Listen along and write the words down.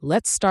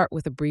Let's start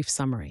with a brief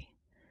summary.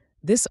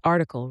 This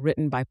article,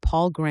 written by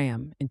Paul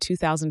Graham in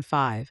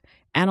 2005,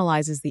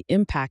 analyzes the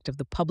impact of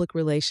the public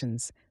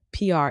relations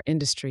 (PR)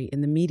 industry in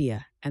the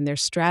media and their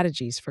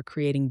strategies for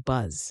creating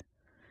buzz.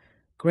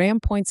 Graham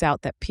points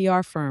out that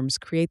PR firms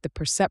create the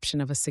perception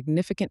of a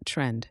significant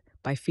trend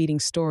by feeding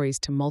stories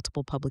to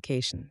multiple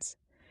publications.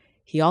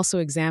 He also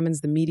examines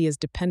the media's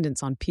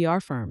dependence on PR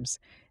firms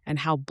and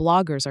how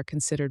bloggers are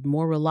considered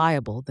more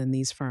reliable than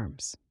these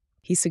firms.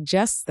 He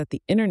suggests that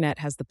the internet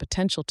has the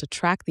potential to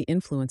track the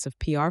influence of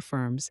PR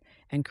firms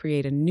and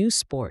create a new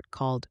sport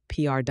called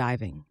PR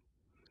diving.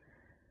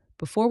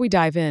 Before we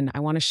dive in,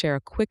 I want to share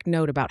a quick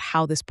note about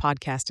how this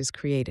podcast is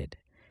created.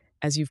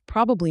 As you've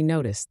probably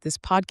noticed, this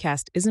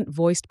podcast isn't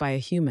voiced by a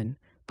human,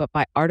 but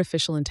by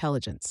artificial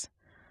intelligence.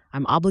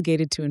 I'm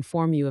obligated to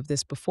inform you of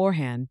this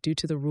beforehand due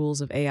to the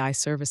rules of AI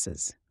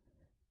services.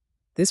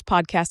 This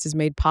podcast is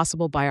made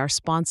possible by our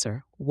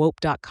sponsor,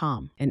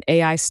 Wope.com, an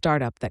AI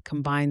startup that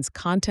combines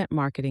content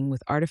marketing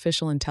with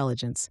artificial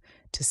intelligence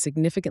to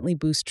significantly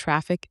boost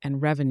traffic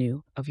and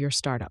revenue of your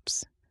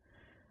startups.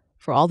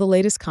 For all the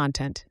latest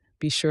content,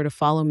 be sure to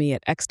follow me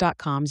at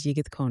x.com's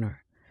Yigith Koner.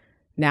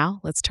 Now,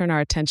 let's turn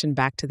our attention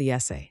back to the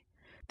essay,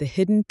 The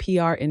Hidden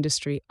PR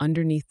Industry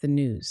Underneath the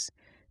News,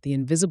 the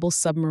Invisible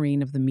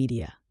Submarine of the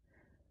Media.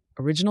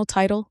 Original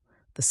title,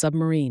 The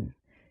Submarine.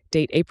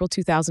 Date April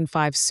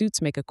 2005,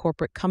 Suits make a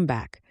corporate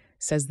comeback,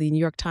 says the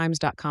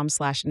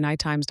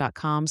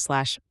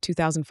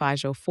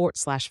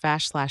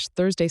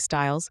NewYorkTimes.com/2005/04/fash/Thursday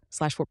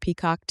Styles/for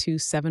Peacock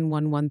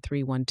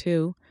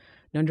 27111312,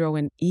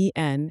 Nundro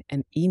EN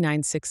and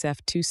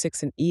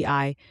E96F26 and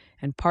EI,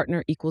 and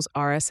partner equals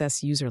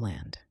RSS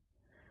userland.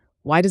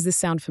 Why does this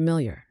sound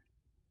familiar?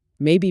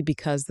 Maybe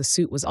because the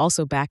suit was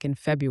also back in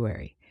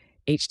February.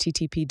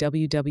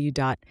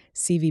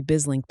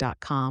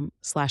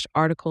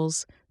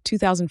 http://www.cvbizlink.com/articles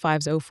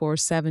 2005's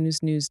 047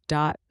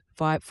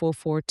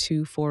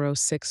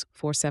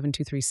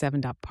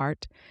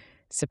 news.5442406472337.part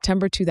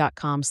September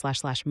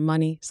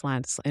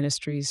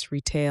 2.com/money/industries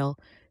retail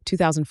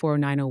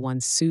 2004-901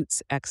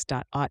 suits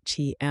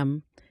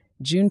x.otchm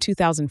June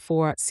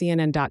 2004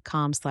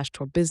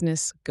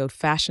 CNN.com/tourbusiness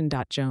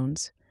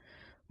godfashion.jones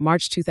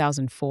March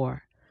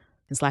 2004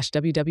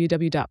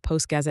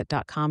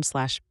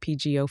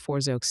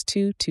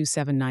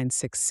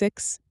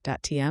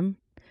 www.postgazette.com/pgo4zox22796.tm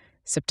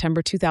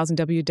September 2000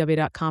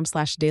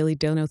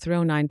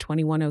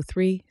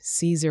 www.com/dailydono3092103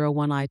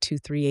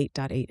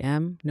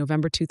 C01I238.8m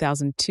November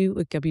 2002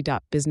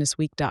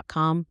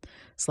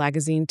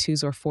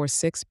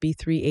 www.businessweek.com/slagazine2046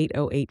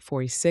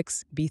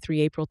 B3808446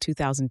 B3 April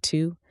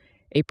 2002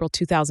 April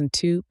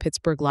 2002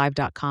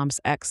 pittsburghlive.com's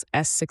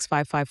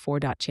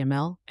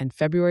xs6554.gml and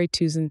February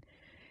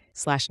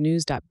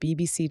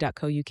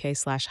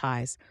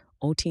 2000/news.bbc.co.uk/highs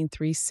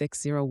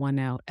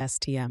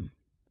 0-36010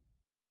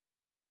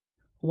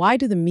 Why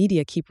do the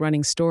media keep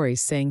running stories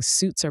saying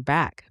suits are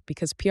back?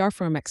 Because PR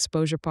firm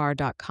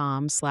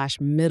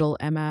exposurepar.com/middle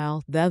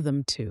ml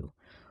them too.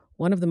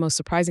 One of the most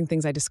surprising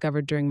things I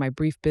discovered during my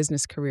brief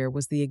business career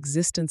was the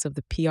existence of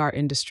the PR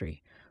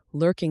industry,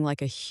 lurking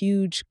like a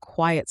huge,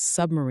 quiet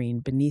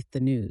submarine beneath the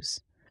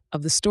news.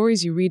 Of the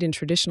stories you read in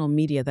traditional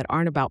media that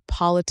aren't about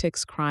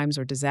politics, crimes,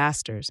 or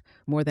disasters,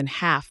 more than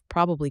half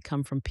probably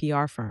come from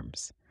PR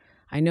firms.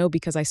 I know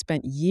because I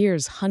spent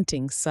years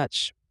hunting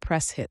such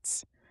press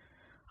hits.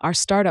 Our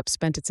startup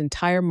spent its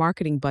entire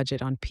marketing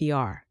budget on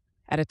PR.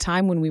 At a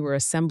time when we were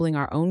assembling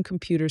our own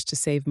computers to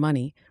save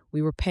money,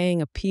 we were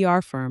paying a PR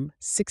firm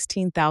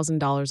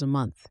 $16,000 a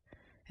month,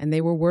 and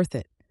they were worth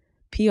it.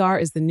 PR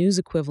is the news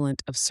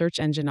equivalent of search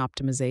engine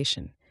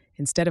optimization.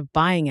 Instead of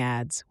buying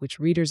ads, which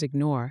readers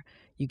ignore,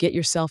 you get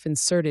yourself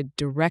inserted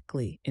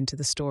directly into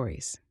the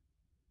stories.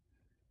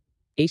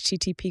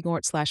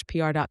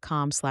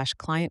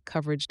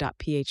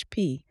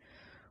 http://pr.com/clientcoverage.php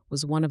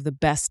was one of the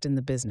best in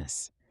the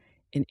business.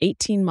 In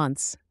 18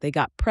 months, they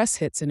got press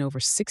hits in over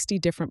 60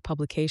 different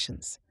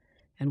publications,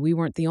 and we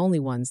weren't the only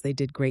ones they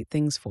did great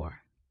things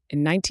for.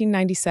 In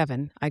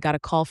 1997, I got a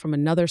call from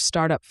another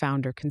startup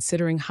founder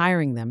considering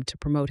hiring them to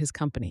promote his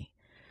company.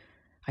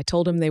 I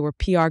told him they were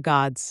PR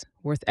gods,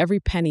 worth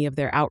every penny of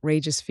their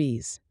outrageous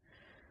fees.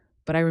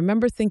 But I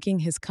remember thinking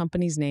his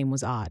company's name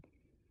was odd.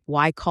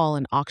 Why call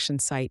an auction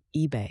site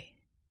eBay?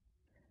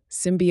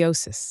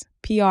 Symbiosis.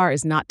 PR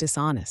is not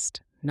dishonest.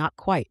 Not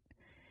quite.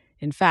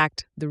 In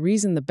fact, the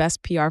reason the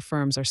best PR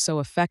firms are so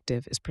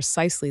effective is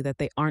precisely that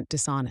they aren't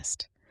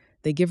dishonest.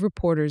 They give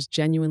reporters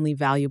genuinely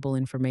valuable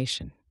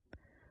information.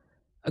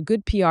 A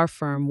good PR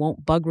firm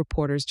won't bug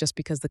reporters just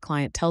because the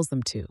client tells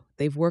them to.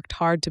 They've worked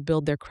hard to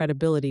build their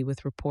credibility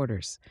with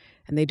reporters,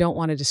 and they don't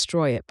want to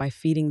destroy it by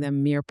feeding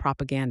them mere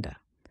propaganda.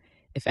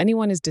 If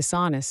anyone is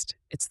dishonest,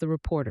 it's the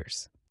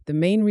reporters. The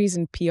main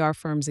reason PR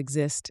firms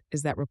exist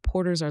is that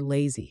reporters are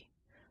lazy,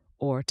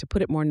 or, to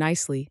put it more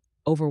nicely,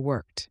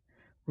 overworked.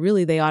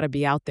 Really, they ought to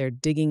be out there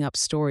digging up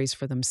stories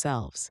for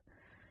themselves.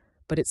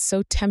 But it's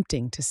so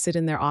tempting to sit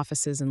in their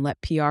offices and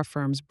let PR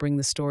firms bring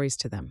the stories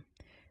to them.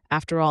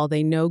 After all,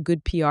 they know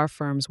good PR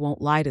firms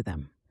won't lie to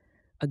them.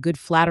 A good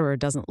flatterer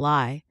doesn't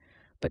lie,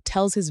 but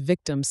tells his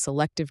victims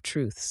selective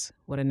truths.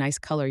 What a nice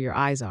color your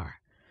eyes are.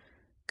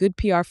 Good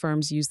PR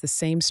firms use the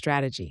same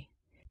strategy.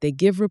 They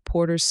give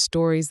reporters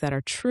stories that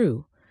are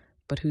true,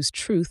 but whose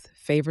truth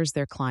favors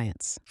their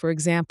clients. For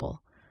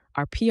example,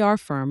 our PR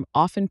firm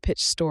often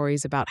pitched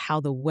stories about how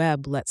the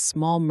web lets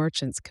small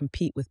merchants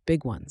compete with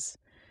big ones.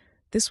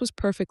 This was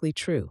perfectly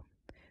true,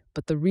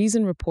 but the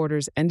reason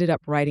reporters ended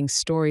up writing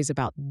stories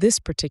about this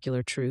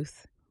particular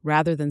truth,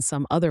 rather than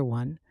some other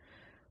one,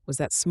 was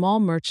that small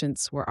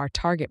merchants were our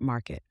target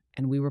market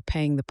and we were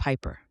paying the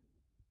piper.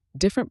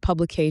 Different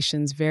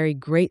publications vary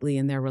greatly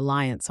in their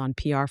reliance on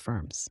PR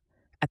firms.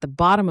 At the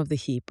bottom of the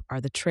heap are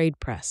the trade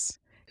press,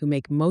 who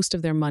make most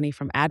of their money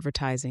from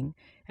advertising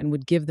and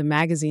would give the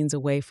magazines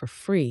away for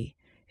free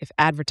if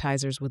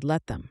advertisers would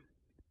let them.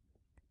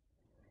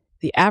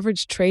 The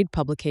average trade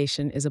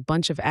publication is a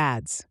bunch of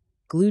ads,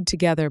 glued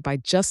together by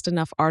just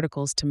enough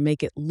articles to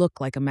make it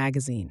look like a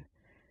magazine.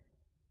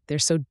 They're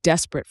so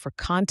desperate for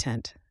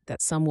content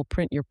that some will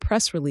print your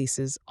press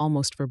releases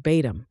almost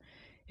verbatim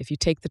if you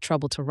take the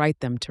trouble to write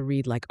them to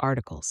read like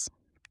articles.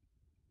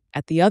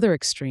 At the other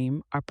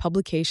extreme are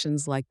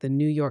publications like the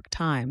New York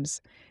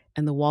Times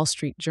and the Wall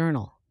Street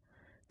Journal.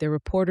 Their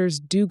reporters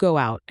do go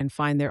out and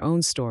find their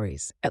own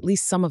stories, at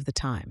least some of the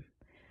time.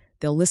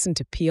 They'll listen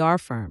to PR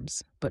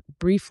firms, but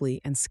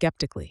briefly and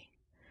skeptically.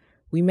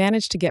 We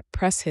managed to get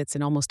press hits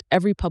in almost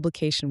every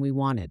publication we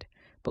wanted,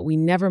 but we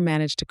never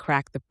managed to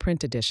crack the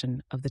print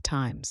edition of the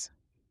Times.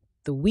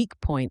 The weak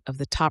point of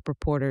the top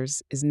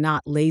reporters is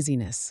not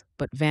laziness,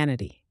 but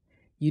vanity.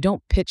 You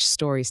don't pitch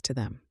stories to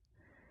them.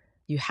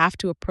 You have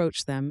to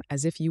approach them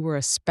as if you were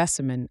a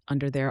specimen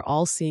under their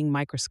all-seeing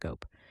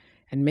microscope,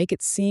 and make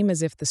it seem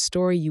as if the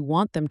story you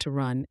want them to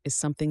run is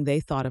something they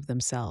thought of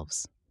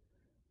themselves.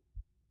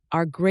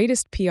 Our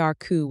greatest PR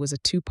coup was a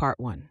two-part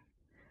one.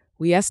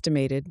 We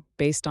estimated,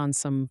 based on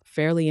some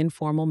fairly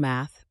informal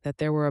math, that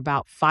there were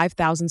about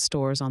 5,000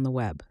 stores on the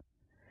web.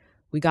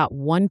 We got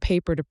one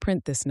paper to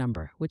print this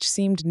number, which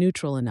seemed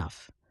neutral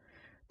enough.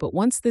 But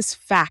once this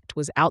fact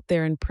was out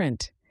there in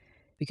print,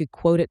 we could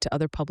quote it to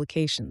other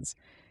publications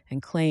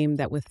and claim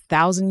that with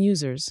 1,000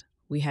 users,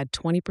 we had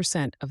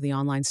 20% of the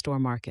online store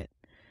market.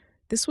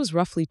 This was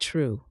roughly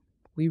true.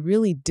 We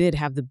really did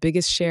have the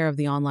biggest share of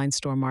the online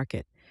store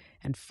market,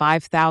 and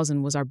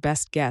 5,000 was our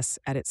best guess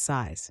at its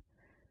size.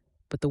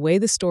 But the way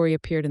the story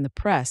appeared in the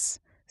press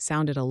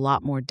sounded a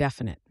lot more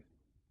definite.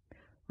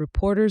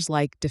 Reporters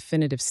like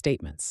definitive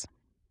statements.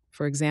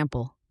 For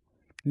example,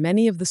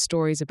 many of the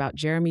stories about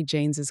Jeremy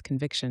Jaynes'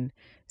 conviction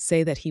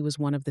say that he was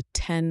one of the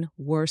 10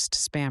 worst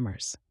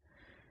spammers.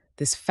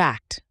 This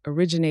fact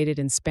originated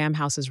in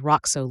Spamhouse's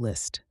Roxo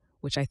list,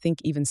 which I think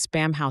even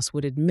Spamhouse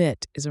would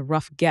admit is a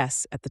rough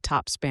guess at the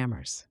top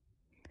spammers.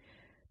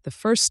 The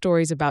first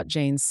stories about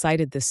Jaynes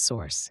cited this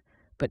source,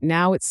 but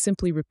now it's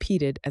simply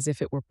repeated as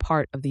if it were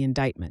part of the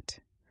indictment.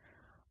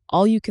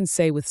 All you can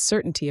say with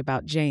certainty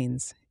about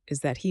Jaynes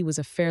is that he was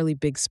a fairly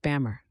big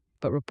spammer,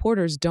 but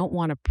reporters don't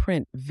want to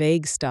print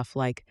vague stuff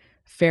like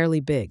fairly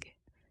big.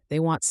 They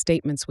want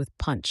statements with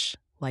punch,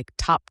 like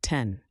top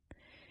 10.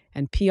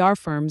 And PR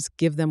firms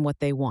give them what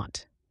they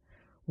want.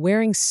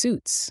 Wearing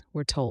suits,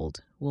 we're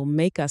told, will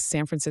make us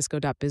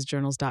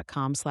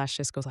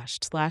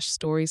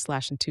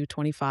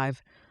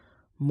sanfrancisco.bizjournals.com/cisco/stories/and225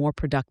 more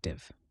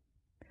productive.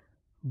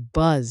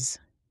 Buzz.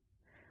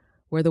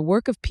 Where the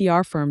work of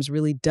PR firms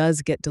really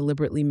does get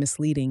deliberately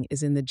misleading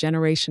is in the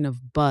generation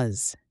of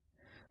buzz.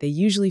 They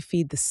usually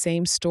feed the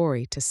same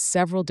story to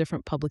several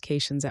different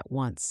publications at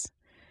once.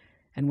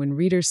 And when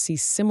readers see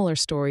similar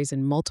stories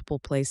in multiple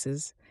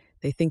places,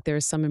 they think there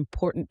is some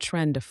important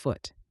trend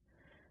afoot,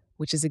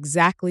 which is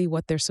exactly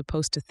what they're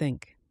supposed to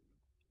think.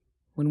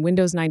 When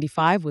Windows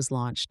 95 was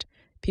launched,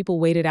 people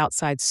waited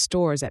outside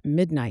stores at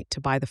midnight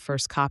to buy the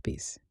first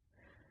copies.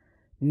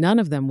 None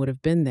of them would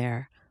have been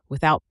there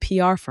without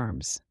PR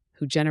firms,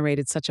 who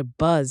generated such a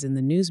buzz in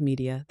the news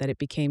media that it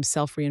became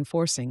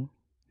self-reinforcing,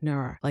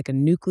 like a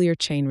nuclear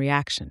chain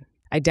reaction.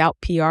 I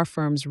doubt PR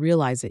firms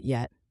realize it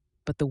yet,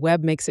 but the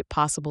web makes it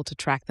possible to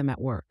track them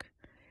at work.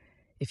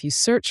 If you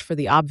search for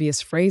the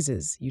obvious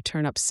phrases, you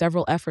turn up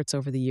several efforts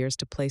over the years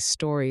to place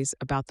stories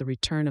about the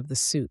return of the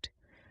suit.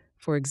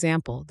 For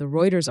example, the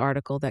Reuters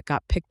article that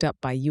got picked up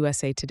by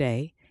USA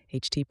Today,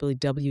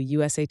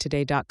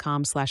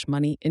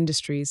 http://usatoday.com/money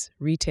industries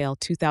retail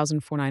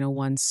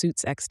 2004-901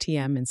 suits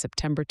XTM in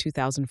September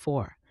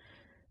 2004.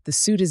 The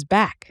suit is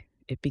back,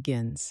 it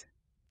begins.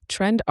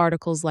 Trend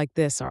articles like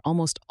this are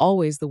almost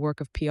always the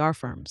work of PR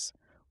firms.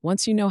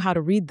 Once you know how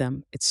to read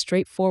them, it's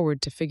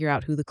straightforward to figure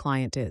out who the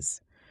client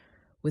is.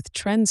 With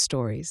trend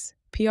stories,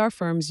 PR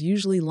firms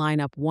usually line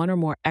up one or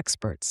more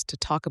experts to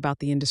talk about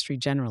the industry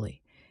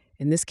generally.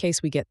 In this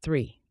case, we get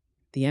 3: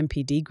 the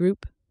MPD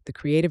Group, the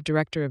creative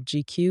director of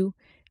GQ,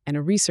 and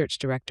a research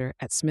director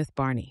at Smith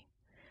Barney.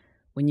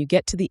 When you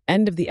get to the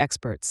end of the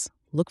experts,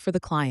 look for the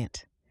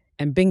client.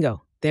 And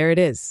bingo, there it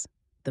is,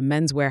 the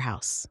Men's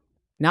Warehouse.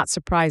 Not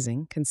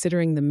surprising,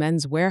 considering the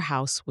Men's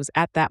Warehouse was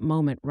at that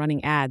moment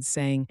running ads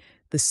saying,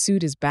 "The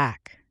suit is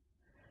back."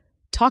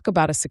 Talk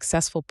about a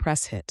successful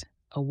press hit.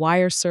 a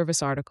wire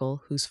service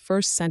article whose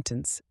first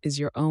sentence is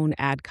your own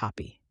ad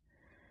copy.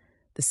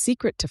 The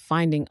secret to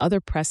finding other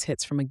press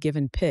hits from a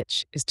given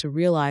pitch is to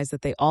realize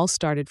that they all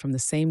started from the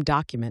same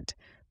document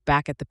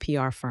back at the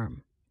PR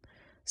firm.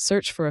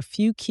 Search for a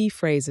few key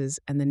phrases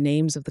and the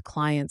names of the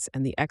clients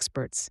and the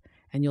experts,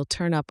 and you'll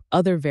turn up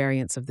other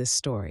variants of this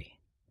story.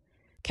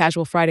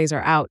 Casual Fridays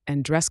are out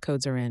and dress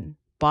codes are in.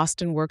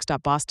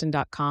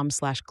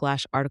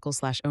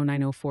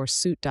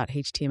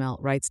 bostonworks.boston.com/article/0904suit.html,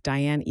 writes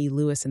Diane E.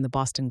 Lewis in the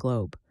Boston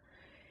Globe.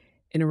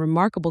 In a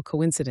remarkable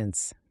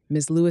coincidence,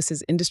 Ms.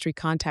 Lewis's industry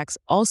contacts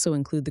also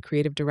include the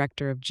creative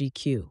director of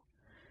GQ.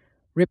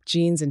 Ripped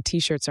jeans and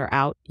t-shirts are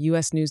out.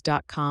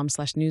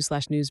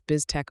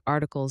 usnews.com/news/newsbiztech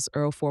articles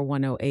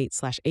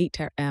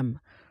 04108/8m,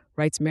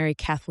 writes Mary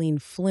Kathleen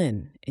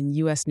Flynn in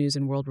US News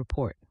and World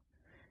Report.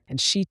 And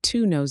she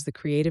too knows the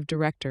creative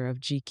director of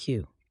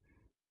GQ.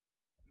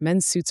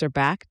 Men's suits are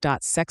back.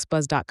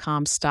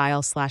 Sexbuzz.com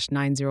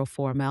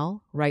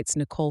style/904ml, writes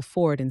Nicole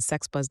Ford in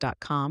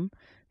sexbuzz.com,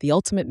 the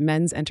ultimate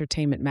men's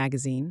entertainment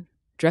magazine.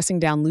 Dressing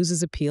down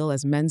loses appeal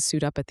as men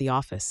suit up at the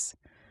office.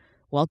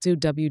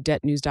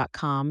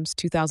 WaltDewDetNews.com's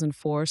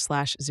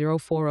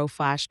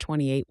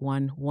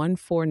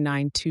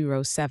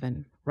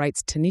 2004/040/281149207,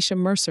 writes Tanisha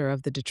Mercer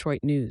of the Detroit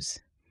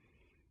News.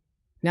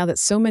 Now that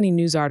so many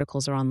news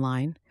articles are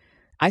online,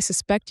 I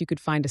suspect you could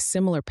find a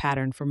similar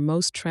pattern for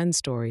most trend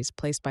stories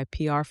placed by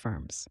PR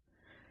firms.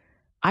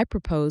 I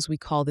propose we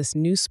call this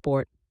new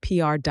sport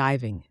PR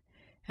diving,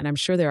 and I'm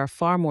sure there are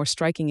far more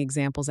striking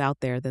examples out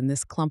there than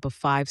this clump of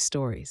 5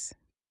 stories.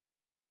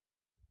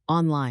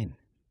 Online.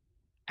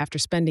 After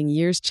spending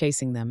years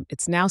chasing them,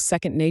 it's now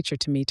second nature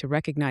to me to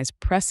recognize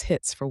press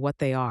hits for what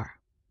they are.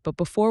 But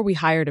before we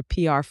hired a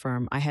PR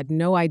firm, I had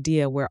no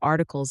idea where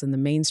articles in the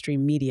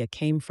mainstream media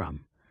came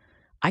from.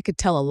 I could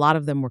tell a lot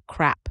of them were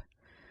crap,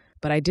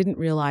 but I didn't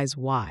realize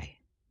why.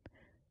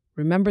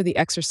 Remember the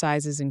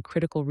exercises in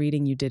critical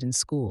reading you did in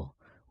school,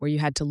 where you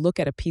had to look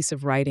at a piece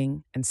of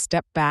writing and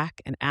step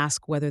back and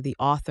ask whether the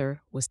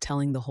author was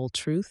telling the whole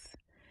truth?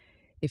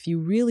 If you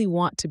really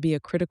want to be a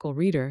critical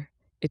reader,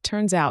 it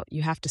turns out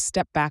you have to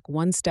step back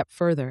one step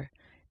further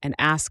and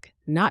ask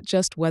not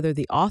just whether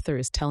the author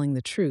is telling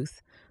the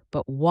truth,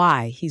 but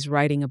why he's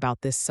writing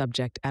about this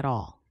subject at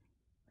all.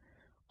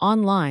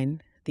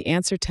 Online, the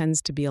answer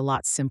tends to be a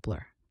lot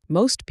simpler.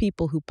 Most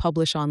people who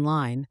publish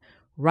online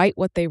write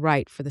what they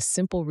write for the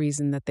simple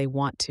reason that they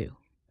want to.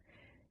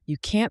 You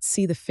can't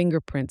see the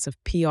fingerprints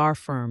of PR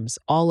firms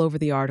all over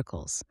the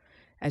articles,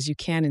 as you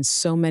can in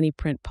so many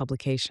print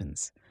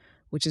publications,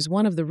 which is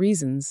one of the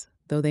reasons,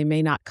 though they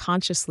may not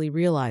consciously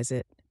realize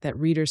it, that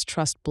readers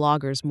trust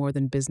bloggers more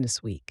than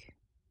Business Week.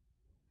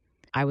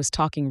 I was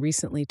talking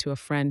recently to a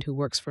friend who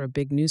works for a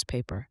big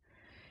newspaper.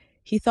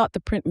 He thought the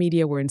print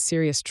media were in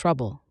serious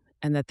trouble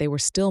and that they were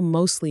still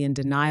mostly in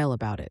denial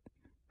about it.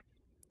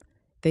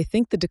 They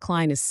think the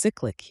decline is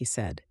cyclic, he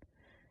said.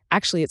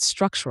 Actually, it's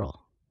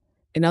structural.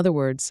 In other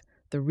words,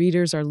 the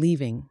readers are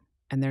leaving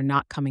and they're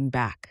not coming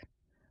back.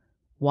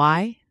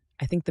 Why?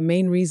 I think the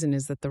main reason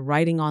is that the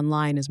writing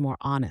online is more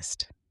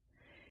honest.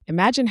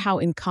 Imagine how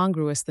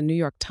incongruous the New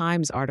York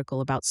Times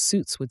article about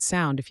suits would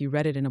sound if you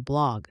read it in a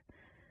blog.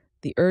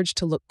 The urge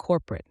to look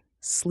corporate,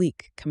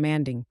 sleek,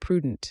 commanding,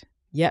 prudent,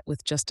 yet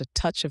with just a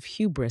touch of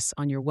hubris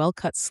on your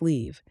well-cut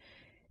sleeve,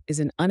 is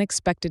an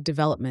unexpected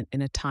development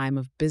in a time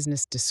of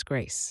business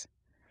disgrace.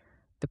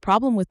 The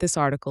problem with this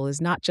article is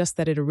not just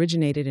that it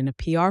originated in a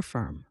PR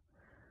firm.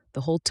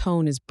 The whole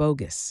tone is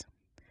bogus.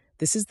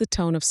 This is the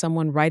tone of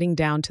someone writing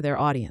down to their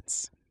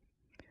audience.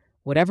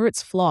 Whatever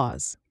its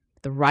flaws,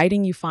 the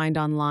writing you find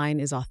online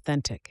is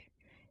authentic.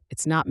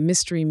 It's not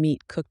mystery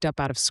meat cooked up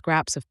out of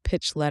scraps of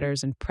pitch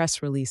letters and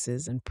press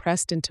releases and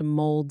pressed into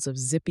molds of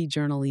zippy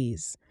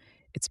journalese.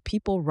 It's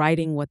people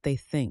writing what they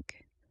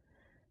think.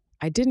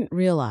 I didn't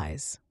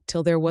realize,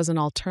 till there was an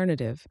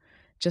alternative,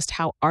 just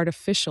how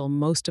artificial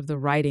most of the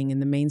writing in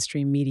the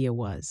mainstream media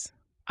was.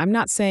 I'm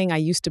not saying I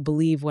used to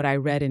believe what I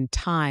read in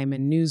Time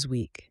and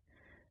Newsweek.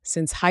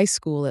 Since high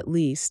school, at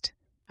least,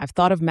 I've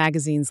thought of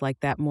magazines like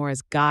that more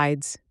as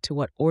guides to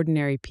what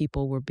ordinary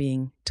people were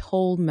being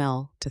told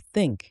to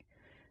think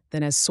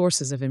than as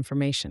sources of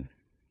information.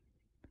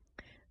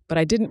 But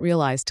I didn't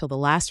realize till the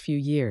last few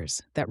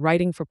years that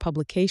writing for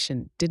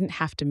publication didn't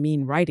have to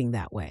mean writing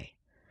that way.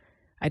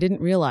 I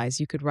didn't realize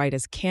you could write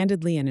as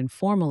candidly and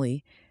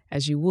informally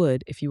as you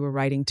would if you were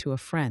writing to a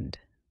friend.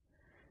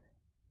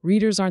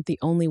 Readers aren't the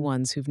only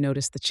ones who've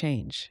noticed the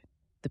change.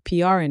 The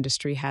PR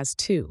industry has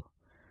too.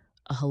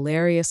 A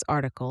hilarious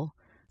article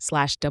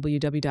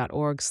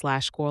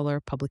 /www.org/Squirler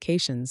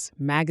Publications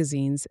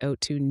Magazines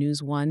O2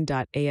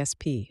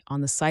 News1.asp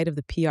on the site of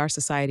the PR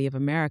Society of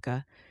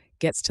America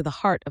gets to the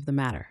heart of the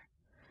matter.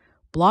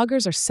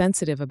 Bloggers are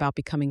sensitive about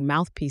becoming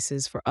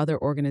mouthpieces for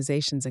other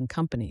organizations and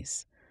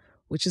companies,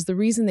 which is the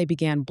reason they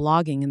began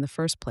blogging in the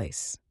first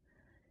place.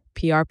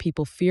 PR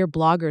people fear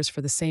bloggers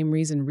for the same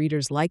reason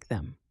readers like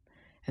them,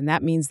 and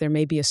that means there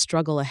may be a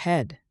struggle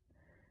ahead.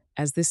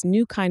 As this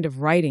new kind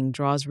of writing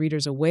draws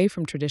readers away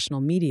from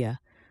traditional media,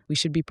 we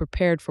should be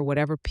prepared for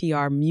whatever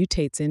PR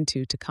mutates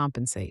into to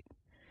compensate.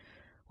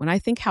 When I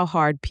think how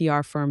hard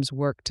PR firms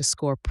work to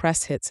score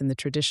press hits in the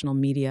traditional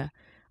media,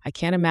 I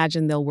can't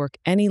imagine they'll work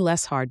any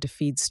less hard to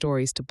feed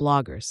stories to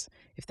bloggers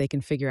if they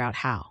can figure out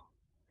how.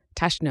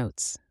 Tash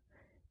notes,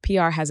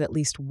 PR has at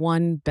least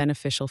one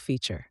beneficial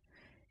feature.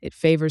 It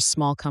favors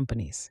small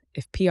companies.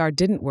 If PR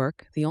didn't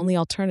work, the only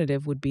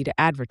alternative would be to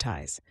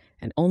advertise,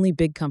 and only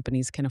big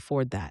companies can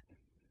afford that.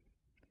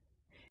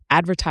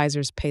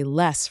 Advertisers pay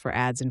less for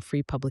ads in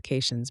free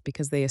publications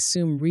because they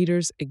assume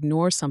readers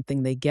ignore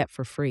something they get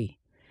for free.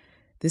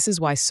 This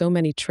is why so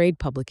many trade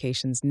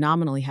publications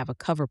nominally have a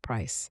cover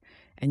price,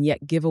 and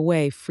yet give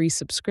away free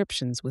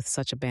subscriptions with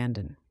such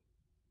abandon.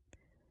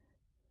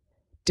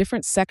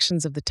 Different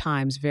sections of the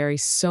Times vary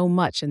so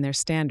much in their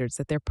standards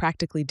that they're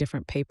practically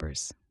different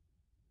papers.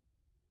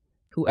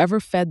 Whoever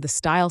fed the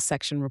style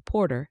section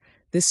reporter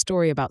this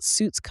story about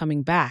suits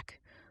coming back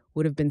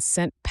would have been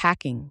sent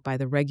packing by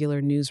the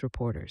regular news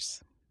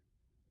reporters.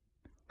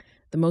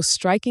 The most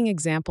striking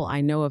example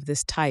I know of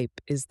this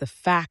type is the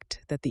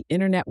fact that the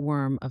internet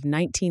worm of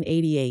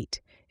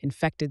 1988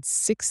 infected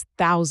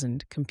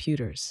 6,000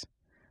 computers.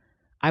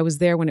 I was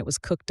there when it was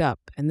cooked up,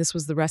 and this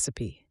was the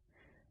recipe.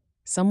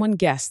 Someone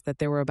guessed that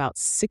there were about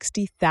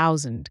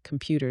 60,000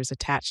 computers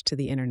attached to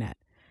the internet,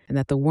 and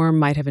that the worm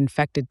might have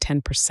infected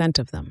 10%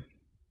 of them.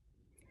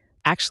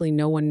 Actually,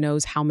 no one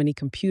knows how many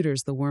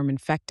computers the worm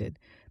infected,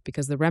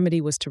 because the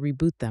remedy was to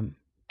reboot them,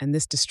 and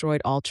this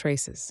destroyed all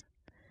traces.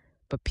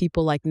 But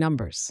people like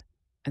numbers,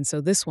 and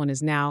so this one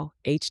is now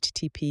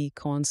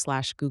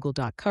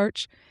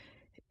http://google.search,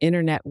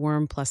 internet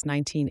worm plus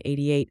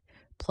 1988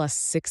 plus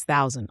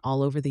 6,000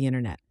 all over the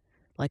internet,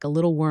 like a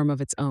little worm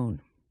of its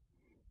own.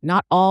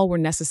 Not all were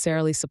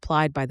necessarily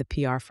supplied by the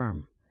PR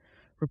firm.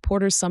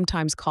 Reporters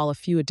sometimes call a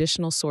few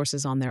additional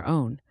sources on their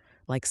own,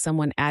 like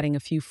someone adding a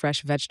few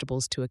fresh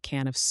vegetables to a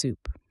can of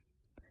soup.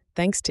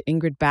 Thanks to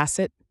Ingrid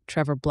Bassett,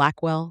 Trevor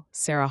Blackwell,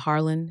 Sarah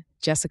Harlan,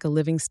 Jessica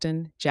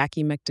Livingston,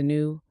 Jackie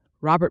McDonough,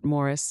 Robert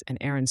Morris, and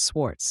Aaron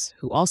Swartz,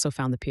 who also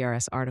found the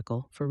PRS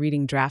article, for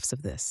reading drafts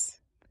of this.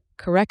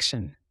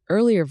 Correction: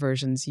 earlier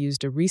versions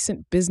used a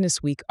recent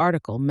Business Week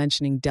article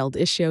mentioning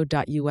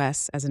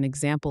deldissio.us as an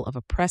example of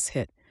a press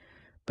hit,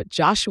 but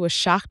Joshua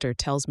Schachter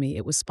tells me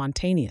it was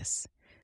spontaneous.